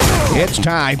It's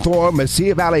time for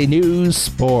Mesilla Valley News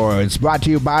Sports, brought to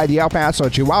you by the El Paso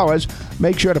Chihuahuas.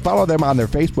 Make sure to follow them on their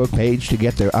Facebook page to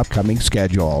get their upcoming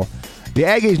schedule. The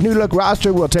Aggies' new-look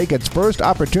roster will take its first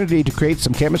opportunity to create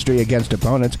some chemistry against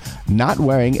opponents not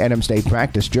wearing NM State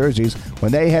practice jerseys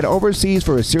when they head overseas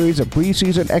for a series of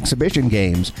preseason exhibition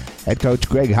games. Head coach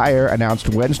Greg Heyer announced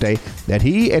Wednesday that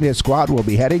he and his squad will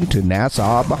be heading to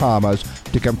Nassau, Bahamas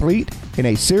to compete in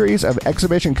a series of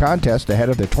exhibition contests ahead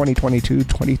of the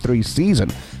 2022-23 season.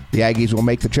 The Aggies will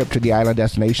make the trip to the island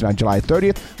destination on July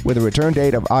 30th with a return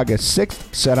date of August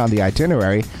 6th set on the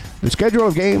itinerary. The schedule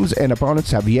of games and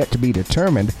opponents have yet to be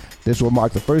determined. This will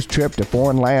mark the first trip to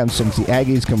foreign lands since the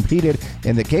Aggies competed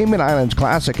in the Cayman Islands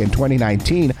Classic in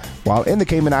 2019. While in the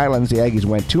Cayman Islands, the Aggies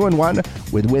went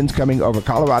 2-1 with wins coming over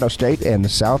Colorado State and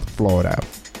South Florida.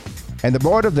 And the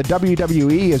board of the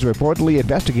WWE is reportedly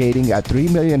investigating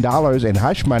 $3 million in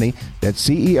hush money that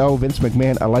CEO Vince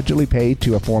McMahon allegedly paid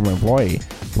to a former employee.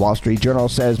 The Wall Street Journal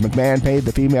says McMahon paid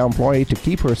the female employee to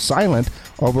keep her silent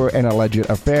over an alleged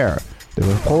affair. The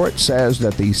report says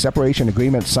that the separation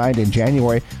agreement signed in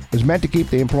January was meant to keep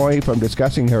the employee from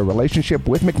discussing her relationship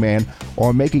with McMahon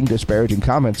or making disparaging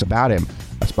comments about him.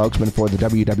 A spokesman for the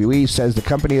WWE says the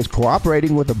company is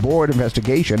cooperating with the board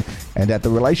investigation and that the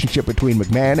relationship between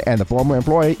McMahon and the former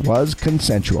employee was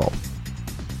consensual.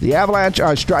 The Avalanche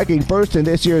are striking first in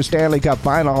this year's Stanley Cup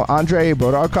final. Andrei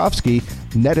Burakovsky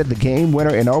netted the game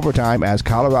winner in overtime as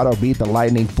Colorado beat the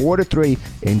Lightning 4-3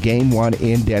 in Game 1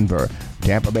 in Denver.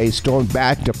 Tampa Bay stormed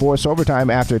back to force overtime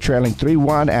after trailing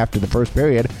 3-1 after the first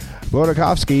period.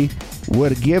 Burakovsky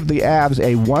would give the Avs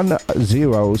a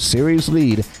 1-0 series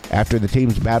lead after the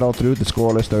teams battled through the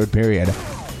scoreless third period.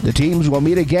 The teams will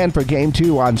meet again for Game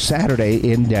 2 on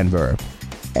Saturday in Denver.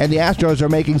 And the Astros are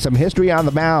making some history on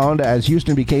the mound as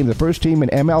Houston became the first team in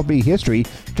MLB history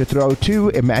to throw 2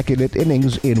 immaculate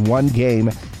innings in one game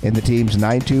in the team's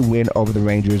 9-2 win over the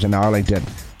Rangers in Arlington.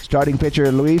 Starting pitcher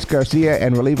Luis Garcia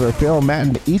and reliever Phil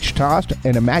Maton each tossed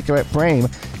an immaculate frame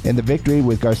in the victory,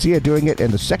 with Garcia doing it in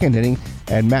the second inning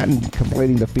and Maton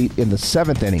completing the feat in the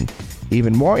 7th inning.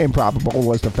 Even more improbable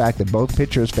was the fact that both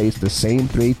pitchers faced the same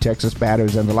 3 Texas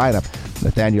batters in the lineup: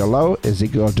 Nathaniel Lowe,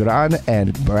 Ezekiel Duran,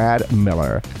 and Brad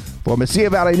Miller. For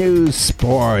Mesilla Valley News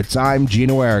Sports, I'm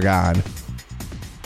Gino Aragon.